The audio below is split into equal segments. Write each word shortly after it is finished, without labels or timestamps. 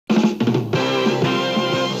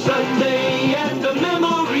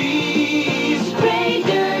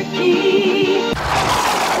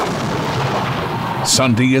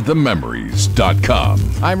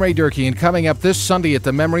SundayAtTheMemories.com. I'm Ray Durkee, and coming up this Sunday at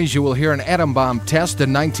the Memories, you will hear an atom bomb test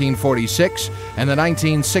in 1946 and the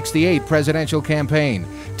 1968 presidential campaign.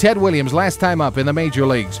 Ted Williams' last time up in the major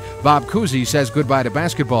leagues. Bob Cousy says goodbye to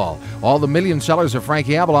basketball. All the million sellers of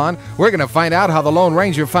Frankie Avalon. We're going to find out how the Lone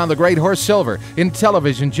Ranger found the great horse Silver. In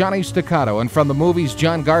television, Johnny Staccato, and from the movies,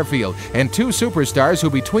 John Garfield, and two superstars who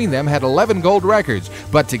between them had 11 gold records,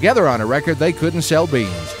 but together on a record they couldn't sell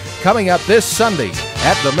beans. Coming up this Sunday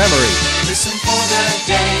at the Memory. Listen for the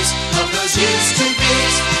days of those used to be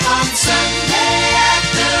on Sunday.